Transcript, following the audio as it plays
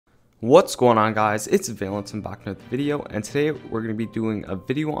What's going on, guys? It's Valence and back with another video, and today we're going to be doing a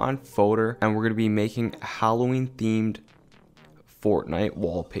video on Photor, and we're going to be making a Halloween themed Fortnite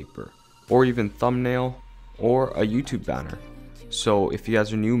wallpaper or even thumbnail or a YouTube banner. So if you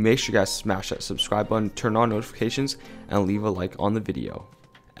guys are new, make sure you guys smash that subscribe button, turn on notifications, and leave a like on the video.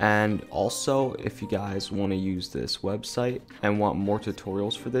 And also, if you guys want to use this website and want more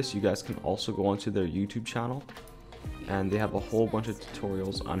tutorials for this, you guys can also go onto their YouTube channel, and they have a whole bunch of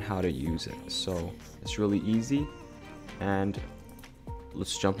tutorials on how to use it. So it's really easy, and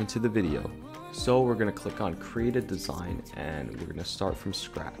let's jump into the video. So we're going to click on create a design, and we're going to start from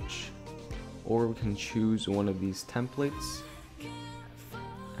scratch, or we can choose one of these templates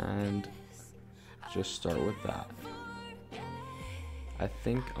and just start with that. I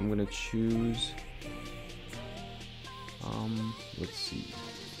think I'm gonna choose, let's see,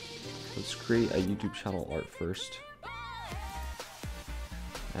 let's create a YouTube channel art first,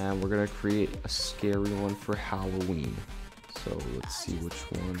 and we're gonna create a scary one for Halloween. So let's see which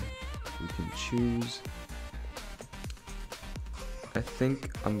one we can choose. I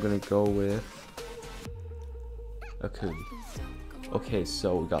think I'm gonna go with, okay,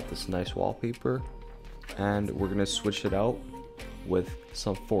 so we got this nice wallpaper, and we're gonna switch it out with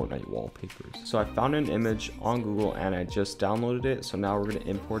some Fortnite wallpapers. So I found an image on Google and I just downloaded it, so now we're going to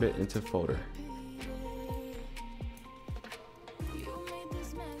import it into Photor.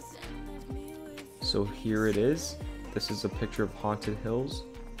 So here it is. This is a picture of Haunted Hills,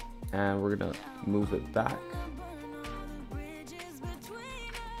 and we're going to move it back.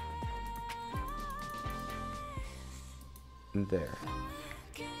 And there.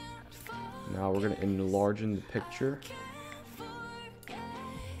 Now we're going to enlarge the picture.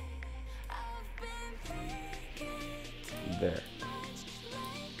 There.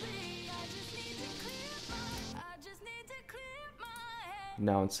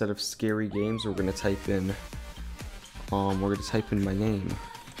 Now instead of scary games, we're gonna type in my name,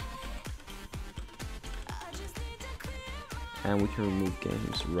 and we can remove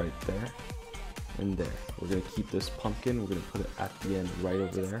games right there and there. We're gonna keep this pumpkin. We're gonna put it at the end right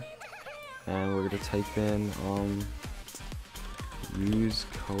over there, and we're gonna type in use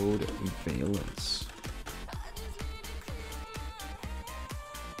code Valence.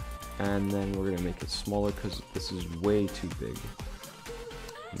 And then we're gonna make it smaller because this is way too big.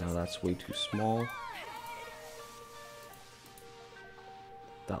 Now that's way too small.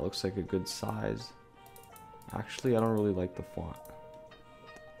 That looks like a good size. Actually, I don't really like the font.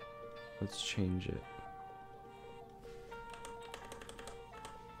 Let's change it.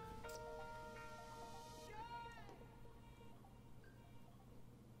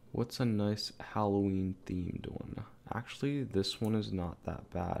 What's a nice Halloween themed one? Actually, this one is not that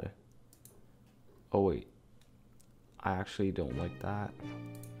bad. Oh wait, I actually don't like that.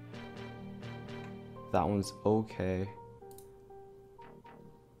 That one's okay.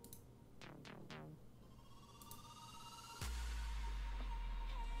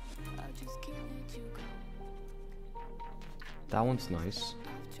 That one's nice.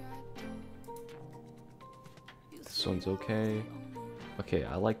 This one's okay. Okay,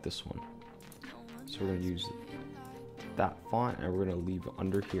 I like this one. So we're gonna use that font, and we're gonna leave it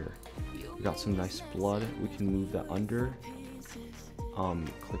under here. We got some nice blood. We can move that under.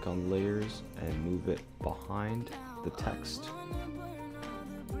 Click on layers and move it behind the text.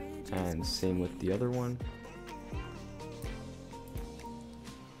 And same with the other one.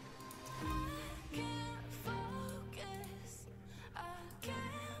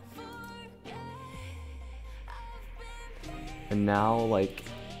 And now,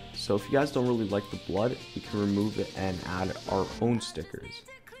 so if you guys don't really like the blood, we can remove it and add our own stickers.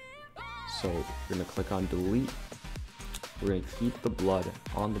 So we're gonna click on delete. We're gonna keep the blood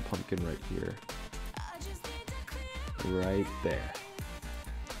on the pumpkin right here. Right there.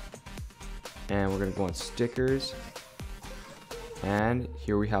 And we're gonna go on stickers. And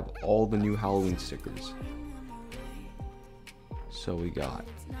here we have all the new Halloween stickers. So we got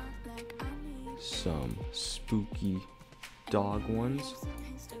some spooky dog ones.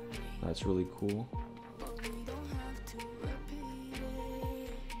 That's really cool.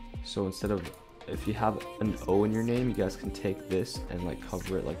 So instead of, if you have an O in your name, you guys can take this and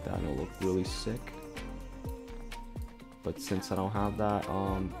cover it like that, and it'll look really sick. But since I don't have that,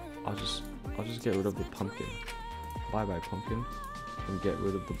 I'll just get rid of the pumpkin. Bye bye pumpkin. And get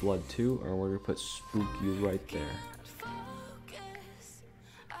rid of the blood too, and we're gonna put spooky right there.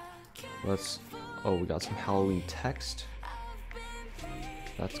 Oh, we got some Halloween text.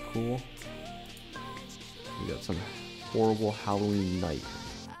 That's cool. We got some horrible Halloween night.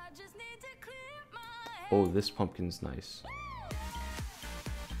 Oh, this pumpkin's nice.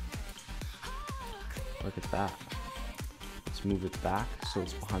 Look at that. Let's move it back so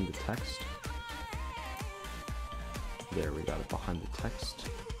it's behind the text. There, we got it behind the text.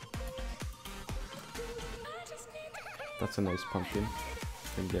 That's a nice pumpkin.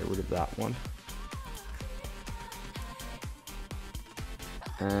 Then get rid of that one.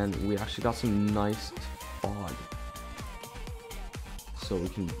 And we actually got some nice fog. So we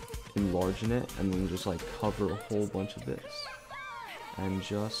can enlarge it and then just like cover a whole bunch of this. And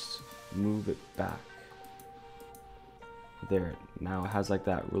just move it back. There, now it has like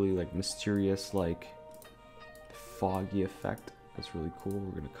that really like mysterious like foggy effect. That's really cool.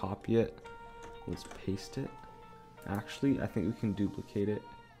 We're gonna copy it. Let's paste it. Actually, I think we can duplicate it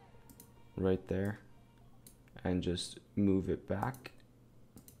right there and just move it back.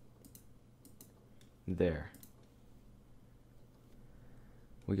 There.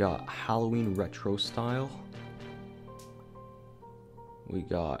 We got Halloween retro style. We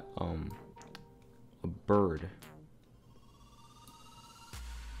got a bird.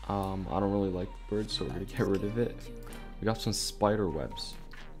 I don't really like the bird, so we're gonna get rid of it. We got some spider webs.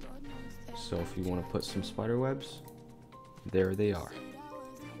 So if you want to put some spider webs, there they are.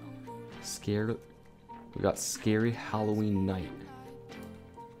 We got scary Halloween night.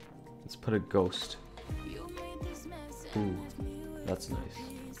 Let's put a ghost. Ooh, that's nice.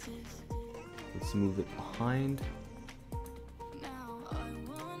 Let's move it behind.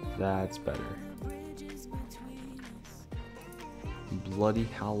 That's better. Bloody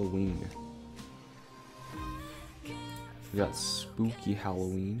Halloween. We got spooky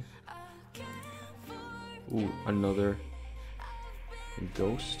Halloween. Ooh, another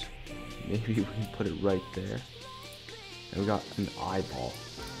ghost. Maybe we can put it right there. And we got an eyeball.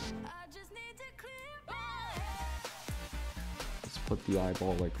 Let's put the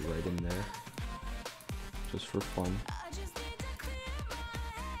eyeball like right in there. Just for fun.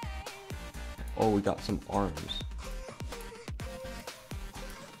 Oh, we got some arms.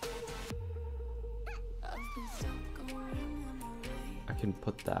 I can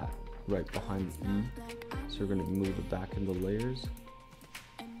put that right behind the E. So we're gonna move it back into layers.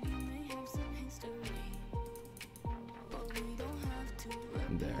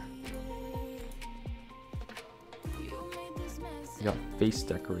 And there. We got face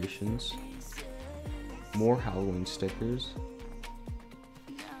decorations. More Halloween stickers.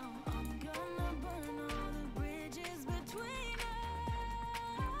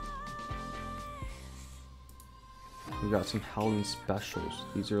 We got some Halloween specials.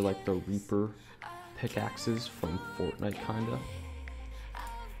 These are like the Reaper pickaxes from Fortnite kinda.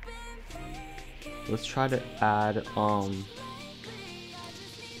 Let's try to add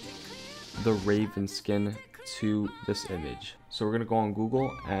the Raven skin to this image. So we're gonna go on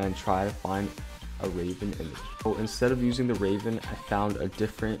Google and try to find a Raven image. So instead of using the Raven, I found a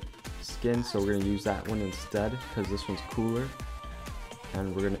different skin, so we're gonna use that one instead because this one's cooler.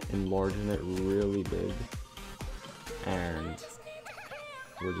 And we're gonna enlarge it really big. And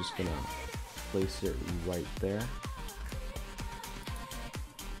we're just gonna place it right there.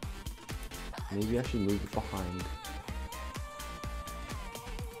 Maybe I should move it behind.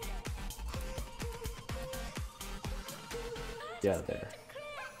 Yeah, there.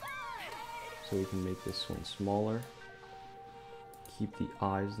 So we can make this one smaller. Keep the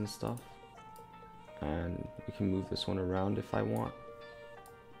eyes and stuff. And we can move this one around if I want.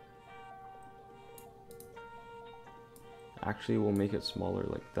 Actually, we'll make it smaller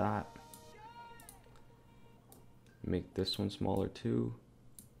like that. Make this one smaller too.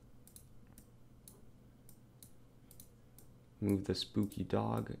 Move the spooky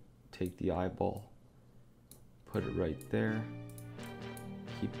dog. Take the eyeball. Put it right there.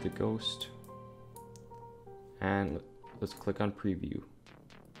 Keep the ghost. And let's click on preview.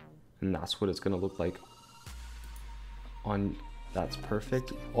 And that's what it's gonna look like on. That's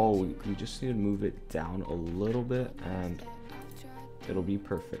perfect. Oh, we just need to move it down a little bit and it'll be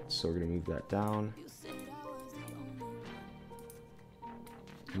perfect. So we're gonna move that down.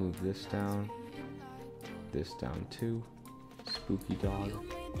 Move this down too. Spooky dog,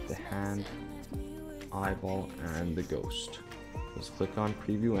 the hand, eyeball, and the ghost. Let's click on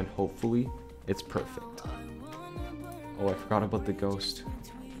preview and hopefully it's perfect. Oh, I forgot about the ghost.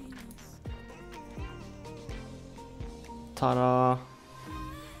 Ta-da!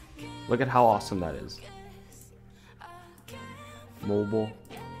 Look at how awesome that is. Mobile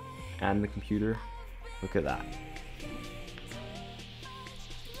and the computer. Look at that.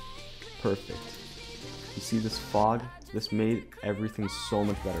 Perfect. You see this fog? This made everything so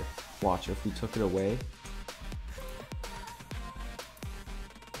much better. Watch, if we took it away,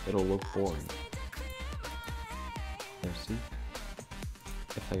 it'll look boring. There, see?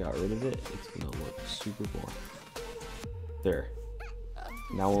 If I got rid of it, it's gonna look super boring. There.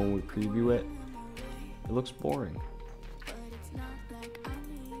 Now when we preview it, it looks boring.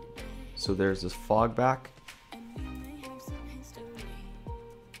 So there's this fog back.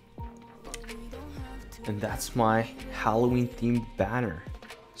 And that's my Halloween themed banner.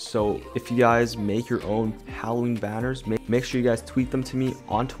 So if you guys make your own Halloween banners, make sure you guys tweet them to me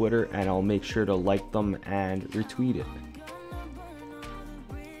on Twitter, and I'll make sure to like them and retweet it.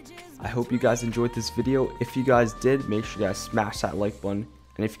 I hope you guys enjoyed this video. If you guys did, make sure you guys smash that like button.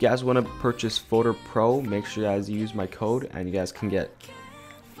 And if you guys want to purchase Photo Pro, make sure you guys use my code and you guys can get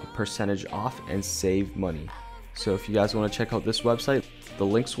a percentage off and save money. So if you guys want to check out this website, the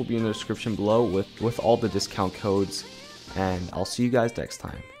links will be in the description below with all the discount codes. And I'll see you guys next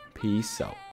time. Peace out.